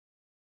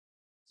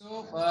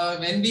So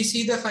when we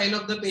see the file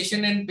of the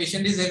patient and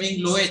patient is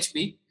having low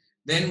HB,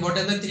 then what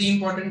are the three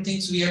important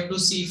things we have to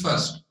see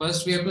first?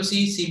 First, we have to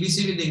see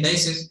CBC with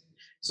indices.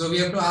 So we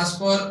have to ask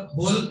for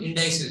whole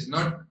indices,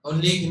 not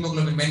only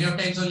hemoglobin. Many of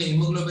times only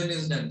hemoglobin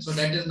is done. So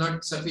that is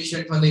not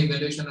sufficient for the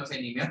evaluation of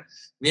anemia.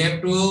 We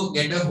have to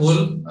get a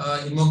whole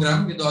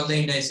hemogram with all the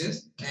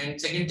indices. And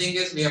second thing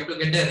is we have to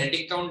get a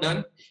retic count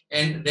done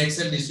and red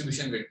cell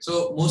distribution rate.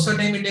 So most of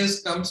the time it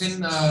is comes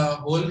in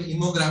whole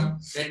hemogram.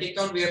 Retic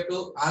count we have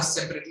to ask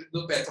separately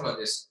to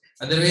pathologist.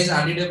 Otherwise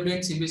RDW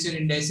and CBC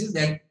indices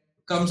that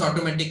comes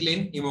automatically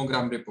in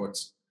hemogram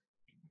reports.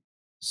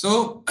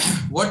 So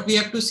what we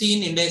have to see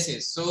in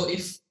indices. So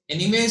if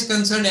anemia is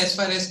concerned, as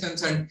far as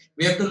concerned,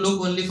 we have to look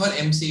only for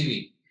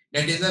MCV.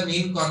 That is the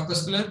mean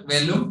corpuscular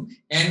volume,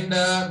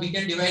 and we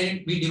can divide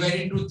it. We divide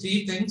into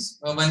three things.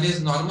 One is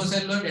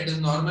normocellular, that is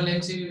normal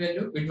MCV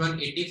value, between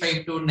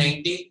 85 to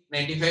 90,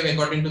 95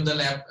 according to the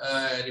lab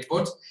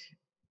reports.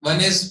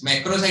 One is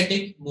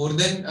macrocytic, more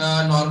than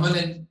normal,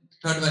 and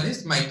third one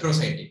is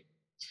microcytic.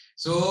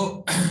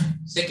 So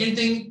second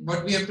thing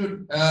what we have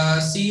to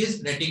see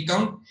is retic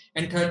count,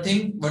 and third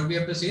thing what we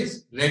have to see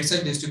is red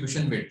cell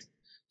distribution width.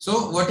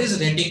 So what is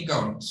retic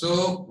count?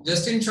 So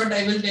just in short,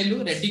 I will tell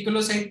you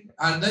reticulocytes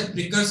are the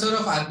precursor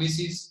of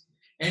RBCs,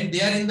 and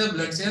they are in the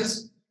blood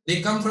cells.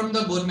 They come from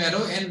the bone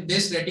marrow, and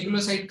this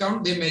reticulocyte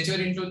count they mature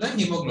into the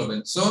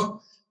hemoglobin.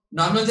 So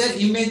normally they are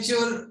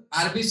immature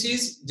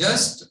RBCs.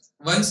 Just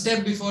one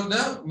step before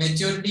the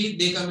maturity,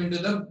 they come into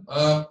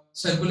the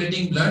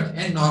circulating blood,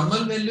 and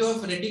normal value of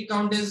retic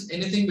count is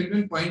anything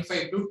between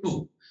 0.5 to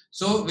 2.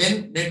 So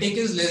when retic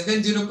is less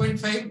than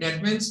 0.5,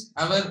 that means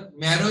our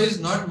marrow is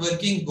not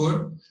working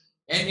good.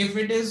 And if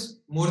it is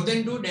more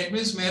than 2, that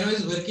means marrow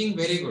is working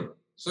very good.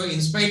 So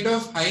in spite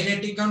of high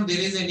retic count, there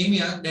is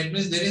anemia, that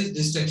means there is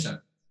destruction.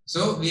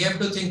 So we have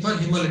to think for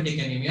hemolytic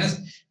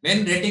anemias.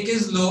 When retic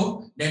is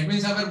low, that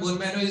means our bone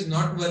marrow is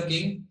not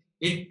working.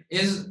 It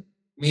is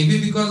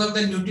maybe because of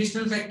the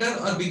nutritional factor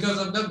or because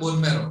of the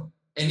bone marrow.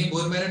 Any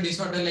bone marrow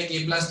disorder like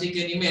aplastic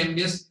anemia,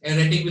 MDS,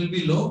 retic will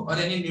be low, or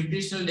any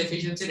nutritional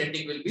deficiency,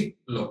 retic will be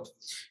low.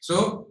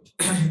 So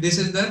this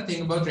is the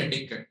thing about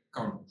retic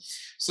count.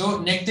 So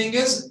next thing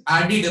is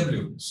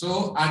RDW.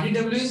 So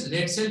RDW is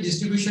red cell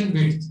distribution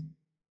width.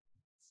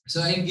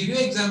 So I give you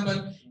an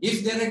example.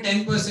 If there are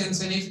 10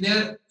 persons, and if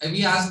there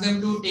we ask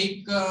them to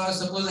take,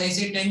 suppose I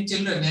say 10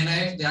 children, and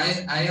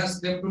I ask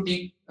them to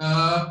take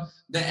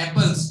the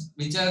apples,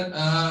 which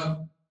are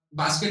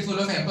basket full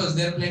of apples.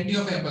 There are plenty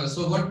of apples.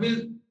 So what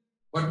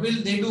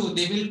will they do?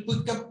 They will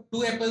pick up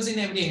 2 apples in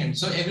every hand.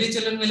 So every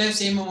children will have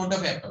same amount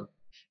of apple.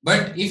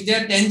 But if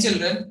there are 10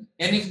 children,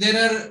 and if there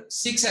are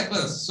 6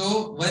 apples,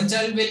 so one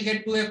child will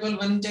get 2 apples,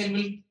 one child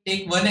will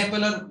take 1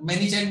 apple, or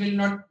many child will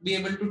not be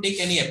able to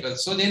take any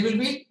apples. So there will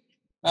be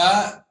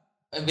a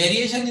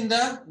variation in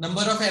the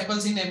number of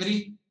apples in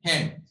every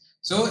hand.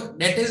 So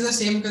that is the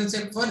same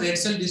concept for red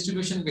cell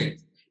distribution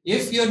width.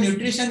 If your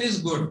nutrition is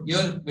good,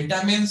 your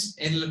vitamins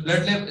and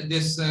blood level,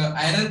 this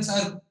irons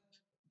are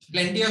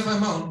plenty of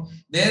amount,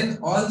 then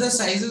all the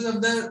sizes of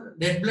the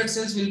red blood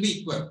cells will be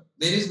equal.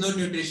 There is no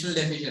nutritional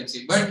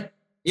deficiency. But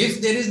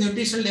if there is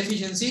nutritional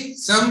deficiency,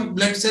 some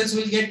blood cells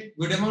will get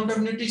good amount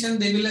of nutrition.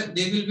 They will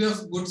be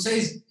of good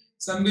size.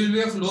 Some will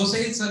be of low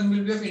size. Some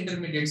will be of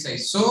intermediate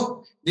size.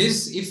 So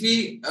this, if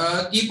we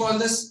keep all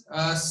the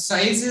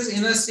sizes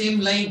in the same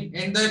line,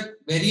 and the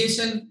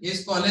variation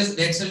is called as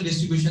red cell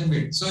distribution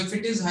width. So if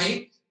it is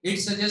high, it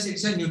suggests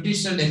it's a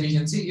nutritional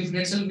deficiency. If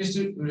red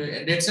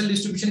cell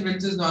distribution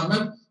width is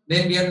normal,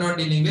 then we are not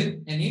dealing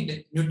with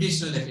any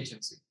nutritional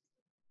deficiency.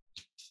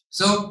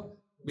 So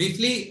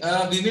briefly,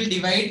 we will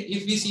divide.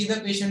 If we see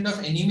the patient of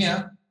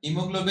anemia,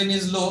 hemoglobin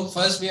is low.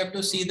 First, we have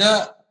to see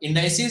the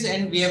indices,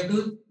 and we have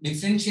to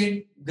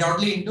differentiate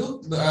broadly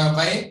into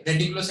by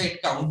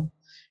reticulocyte count.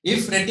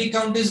 If retic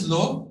count is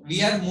low,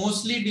 we are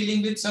mostly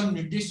dealing with some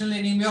nutritional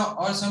anemia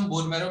or some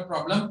bone marrow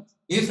problem.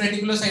 If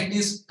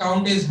reticulocyte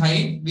count is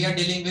high, we are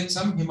dealing with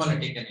some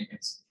hemolytic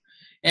anemias.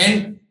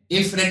 And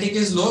if retic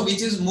is low,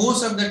 which is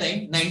most of the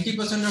time,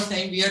 90% of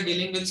time, we are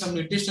dealing with some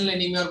nutritional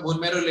anemia or bone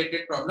marrow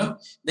related problem,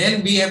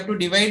 then we have to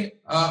divide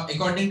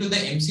according to the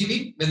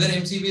MCV, whether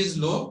MCV is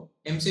low,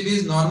 MCV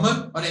is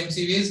normal, or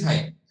MCV is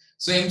high.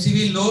 So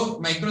MCV low,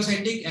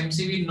 microcytic,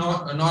 MCV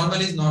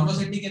normal is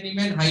normocytic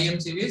anemia, and high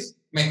MCV is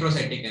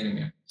macrocytic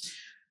anemia.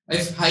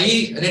 If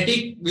high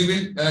retic,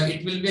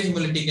 it will be a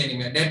hemolytic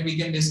anemia, that we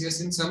can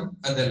discuss in some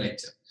other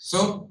lecture.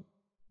 So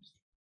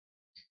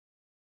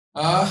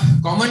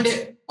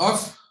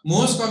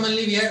most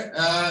commonly we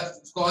are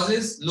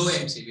causes low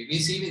MCV. We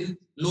see with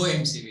low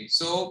MCV.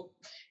 So,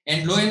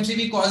 and low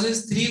MCV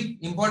causes 3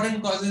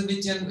 important causes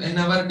which in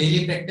our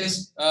daily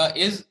practice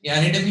is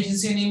iron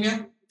deficiency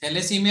anemia,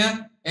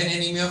 thalassemia, and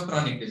anemia of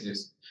chronic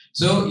disease.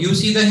 So you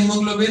see the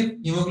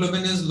hemoglobin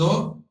is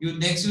low.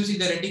 Next you see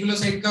the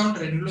reticulocyte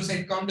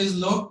count is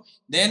low.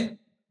 Then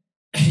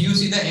you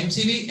see the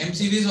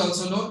MCV is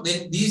also low.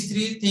 Then these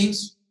 3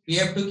 things we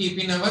have to keep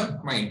in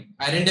our mind: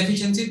 iron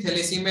deficiency,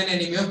 thalassemia,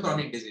 and anemia of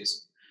chronic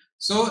disease.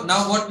 So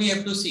now what we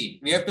have to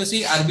see? We have to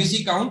see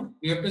RBC count,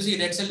 we have to see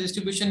red cell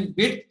distribution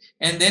width,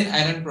 and then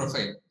iron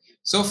profile.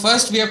 So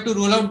first we have to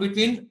rule out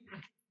between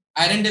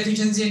iron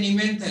deficiency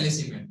anemia and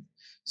thalassemia.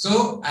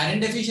 So iron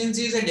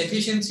deficiency is a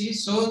deficiency,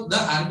 so the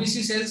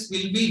RBC cells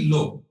will be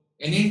low.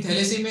 And in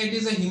thalassemia, it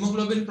is a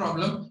hemoglobin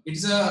problem.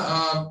 It's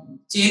a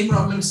chain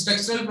problem,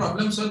 structural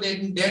problem. So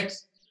then in that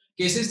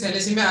cases,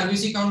 thalassemia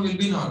RBC count will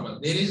be normal.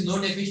 There is no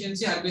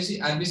deficiency.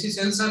 RBC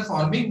cells are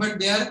forming,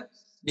 but they are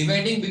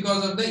dividing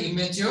because of the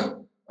immature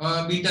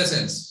beta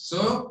cells.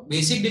 So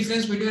basic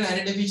difference between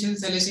iron deficiency and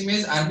thalassemia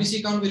is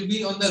RBC count will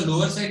be on the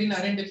lower side in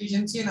iron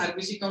deficiency and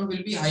RBC count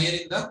will be higher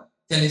in the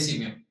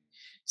thalassemia.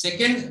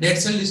 Second, red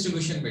cell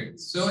distribution width.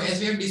 So as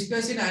we have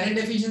discussed in iron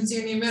deficiency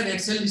anemia, red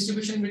cell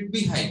distribution will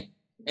be high,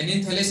 and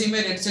in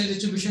thalassemia, red cell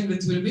distribution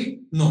width will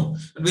be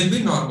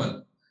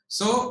normal.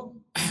 So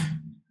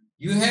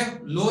you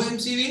have low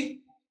MCV,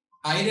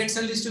 high red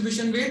cell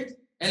distribution width,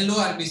 and low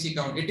RBC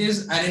count. It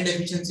is iron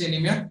deficiency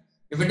anemia.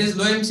 If it is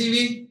low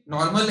MCV,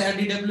 normal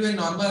RDW and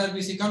normal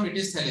RBC count, it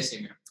is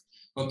thalassemia.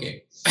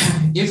 Okay.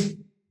 If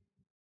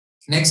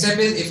next step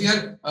is, if you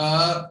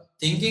are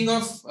thinking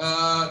of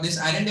this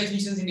iron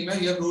deficiency anemia,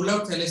 you have ruled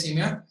out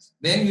thalassemia,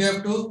 then you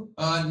have to,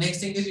 next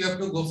thing is you have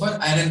to go for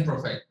iron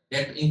profile.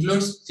 That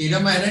includes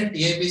serum iron,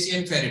 TIBC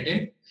and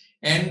ferritin.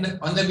 And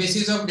on the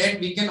basis of that,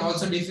 we can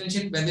also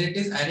differentiate whether it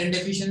is iron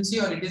deficiency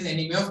or it is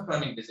anemia of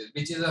chronic disease,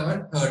 which is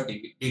our third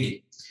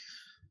DD.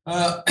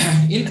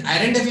 In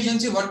iron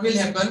deficiency, what will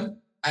happen?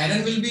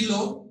 Iron will be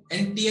low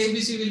and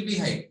TIBC will be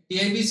high.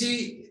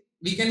 TIBC,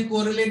 we can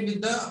correlate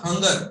with the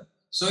hunger.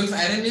 So if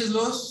iron is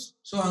low,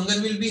 so hunger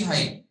will be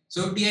high.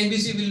 So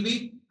TIBC will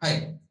be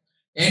high.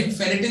 And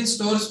ferritin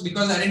stores,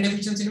 because iron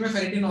deficiency anemia,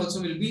 ferritin also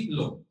will be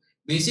low.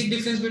 Basic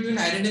difference between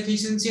iron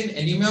deficiency and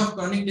anemia of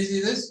chronic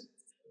diseases.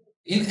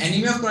 In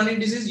anemia of chronic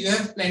disease, you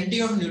have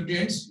plenty of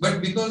nutrients, but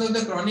because of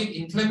the chronic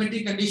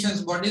inflammatory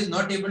conditions, body is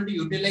not able to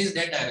utilize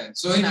that iron.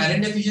 So in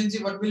iron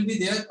deficiency, what will be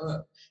there?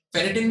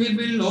 Ferritin will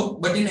be low,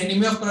 but in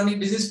anemia of chronic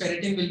disease,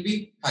 ferritin will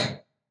be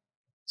high.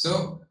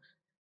 So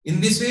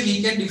in this way,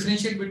 we can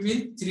differentiate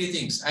between three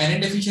things: iron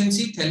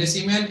deficiency,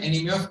 thalassemia, and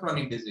anemia of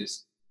chronic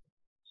disease.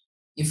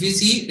 If we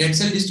see red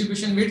cell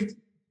distribution width,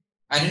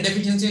 iron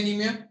deficiency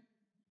anemia,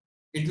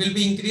 it will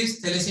be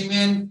increased. Thalassemia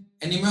and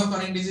anemia of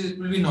chronic disease, it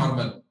will be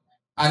normal.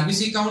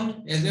 RBC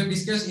count, as we have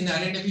discussed, in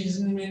iron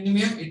deficiency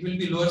anemia, it will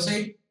be lower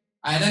side.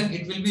 Iron,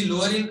 it will be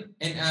lower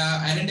in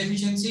iron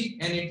deficiency,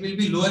 and it will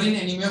be lower in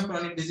anemia of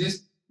chronic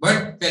disease.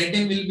 But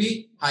ferritin will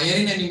be higher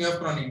in anemia of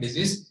chronic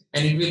disease,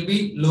 and it will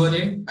be lower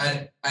in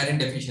iron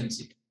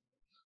deficiency.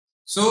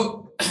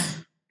 So,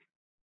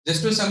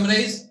 just to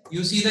summarize,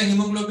 you see the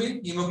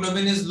hemoglobin.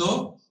 Hemoglobin is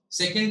low.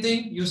 Second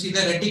thing, you see the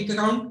retic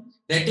count.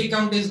 Retic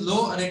count is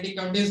low or retic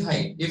count is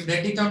high. If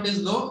retic count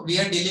is low, we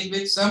are dealing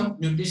with some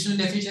nutritional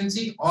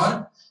deficiency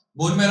or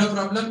bone marrow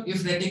problem.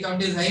 If retic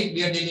count is high,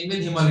 we are dealing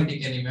with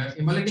hemolytic anemia.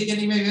 If hemolytic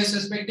anemia we are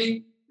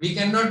suspecting, we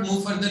cannot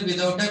move further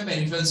without a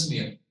peripheral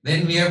smear.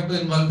 Then we have to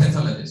involve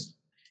pathologist.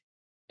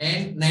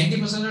 And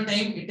 90% of the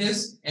time, it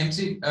is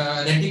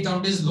retic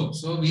count is low.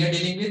 So we are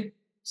dealing with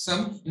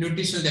some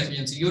nutritional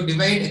deficiency. You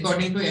divide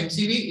according to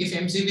MCV. If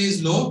MCV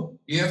is low,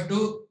 you have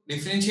to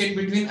differentiate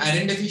between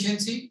iron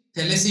deficiency,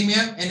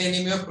 thalassemia, and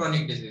anemia of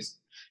chronic disease.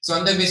 So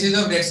on the basis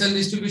of red cell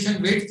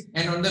distribution width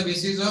and on the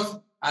basis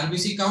of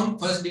RBC count,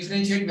 first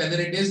differentiate whether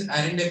it is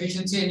iron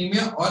deficiency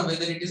anemia or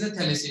whether it is a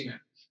thalassemia.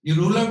 You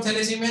rule out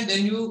thalassemia,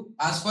 then you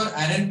ask for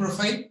iron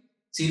profile,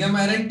 serum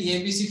iron,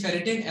 TIBC,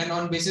 ferritin, and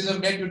on basis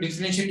of that you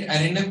differentiate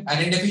iron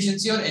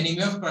deficiency or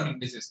anemia of chronic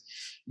disease.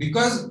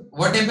 Because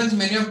what happens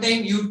many of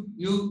time,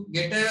 you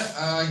get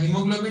a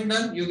hemoglobin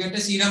done, you get a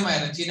serum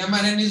iron. Serum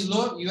iron is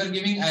low, you are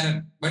giving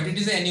iron, but it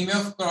is an anemia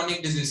of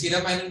chronic disease.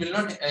 Serum iron will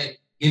not,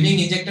 giving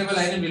injectable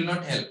iron will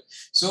not help.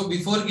 So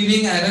before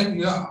giving iron,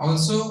 you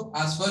also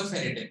ask for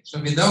ferritin. So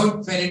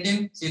without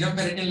ferritin, serum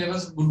ferritin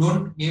levels,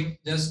 don't give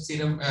just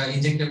serum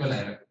injectable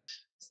iron.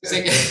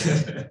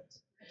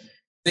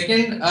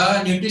 Second,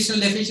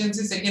 nutritional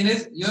deficiency. Second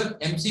is your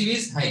MCV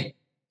is high.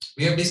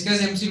 We have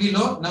discussed MCV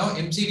low. Now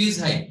MCV is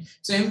high.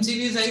 So MCV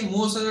is high.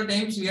 Most of the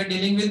times we are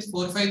dealing with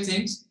 4 or 5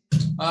 things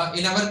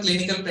in our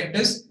clinical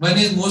practice. One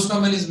is most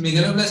common is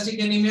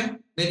megaloblastic anemia.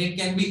 Then it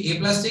can be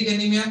aplastic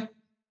anemia,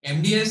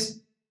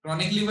 MDS,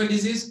 chronic liver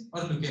disease,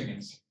 or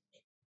leukemia.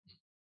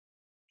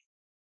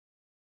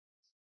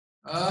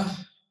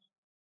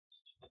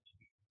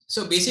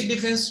 So basic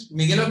difference: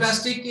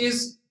 megaloblastic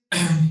is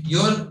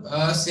your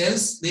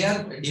cells, they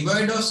are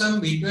devoid of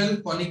some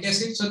B12 folic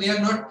acid, so they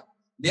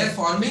are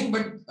forming,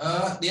 but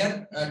they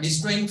are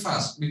destroying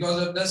fast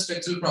because of the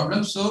structural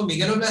problems. So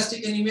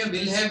megaloblastic anemia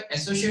will have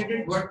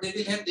associated, what they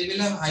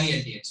will have high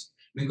LDH,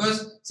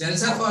 because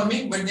cells are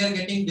forming but they are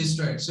getting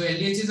destroyed. So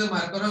LDH is a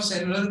marker of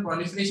cellular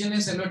proliferation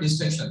and cellular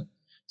destruction.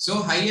 So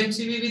high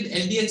MCV with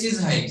LDH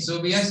is high, so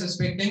we are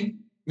suspecting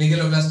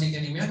megaloblastic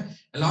anemia.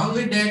 Along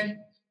with that,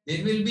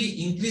 there will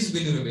be increased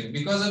bilirubin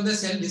because of the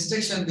cell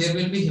destruction. There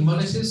will be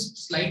hemolysis,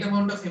 slight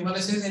amount of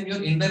hemolysis, and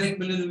your indirect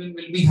bilirubin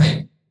will be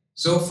high.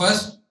 So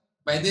first,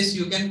 By this,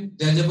 you can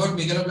judge about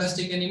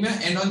megaloblastic anemia,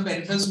 and on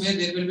peripheral smear,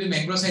 there will be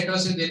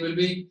macrocytosis, there will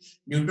be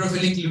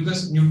neutrophilic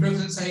leukocyte,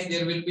 neutrophil side,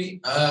 there will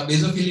be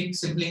basophilic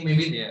sibling may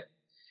be there.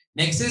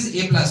 Next is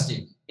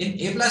aplastic. In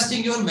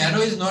aplastic, your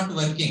marrow is not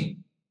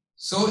working.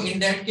 So in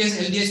that case,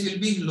 LDH will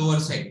be lower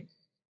side.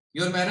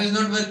 Your marrow is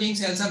not working,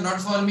 cells are not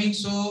forming,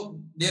 so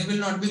there will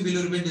not be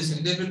bilirubin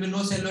destruction. There will be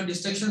no cellular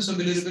destruction, so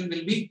bilirubin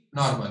will be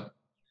normal.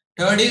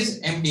 Third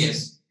is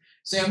MDS.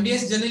 So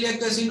MDS generally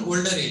occurs in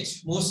older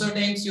age. Most of the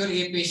times your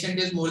A patient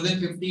is more than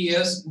 50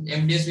 years.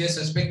 MDS we are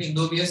suspecting,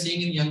 though we are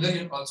seeing in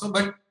younger also,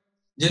 but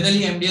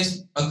generally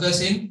MDS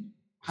occurs in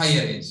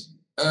higher age.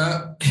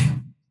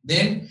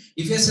 Then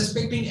if you are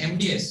suspecting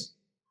MDS,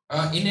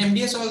 in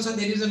MDS also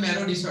there is a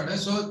marrow disorder,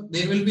 so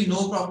there will be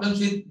no problems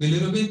with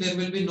bilirubin, there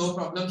will be no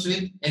problems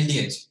with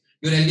LDH.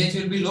 Your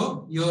LDH will be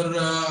low, your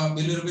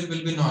bilirubin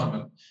will be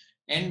normal.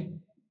 And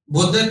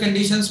both the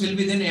conditions will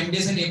be then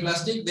MDS and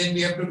aplastic, then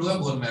we have to do a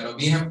bone marrow.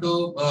 We have to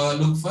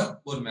look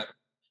for bone marrow.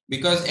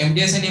 Because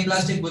MDS and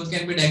aplastic both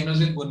can be diagnosed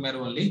with bone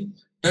marrow only.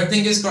 Third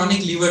thing is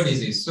chronic liver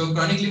disease. So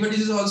chronic liver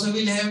disease also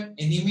will have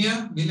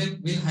anemia, will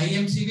high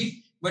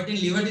MCV, but in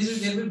liver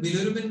disease there will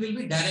bilirubin will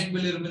be direct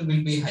bilirubin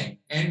will be high,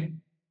 and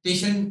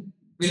patient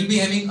will be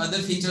having other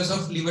features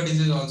of liver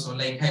disease also,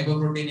 like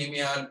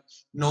hypoproteinemia,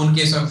 known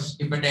case of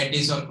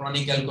hepatitis or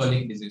chronic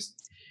alcoholic disease.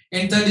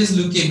 And third is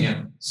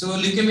leukemia. So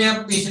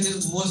leukemia patient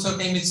is most of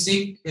the time is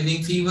sick,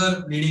 having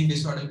fever, bleeding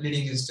disorder,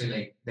 bleeding history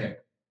like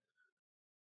that.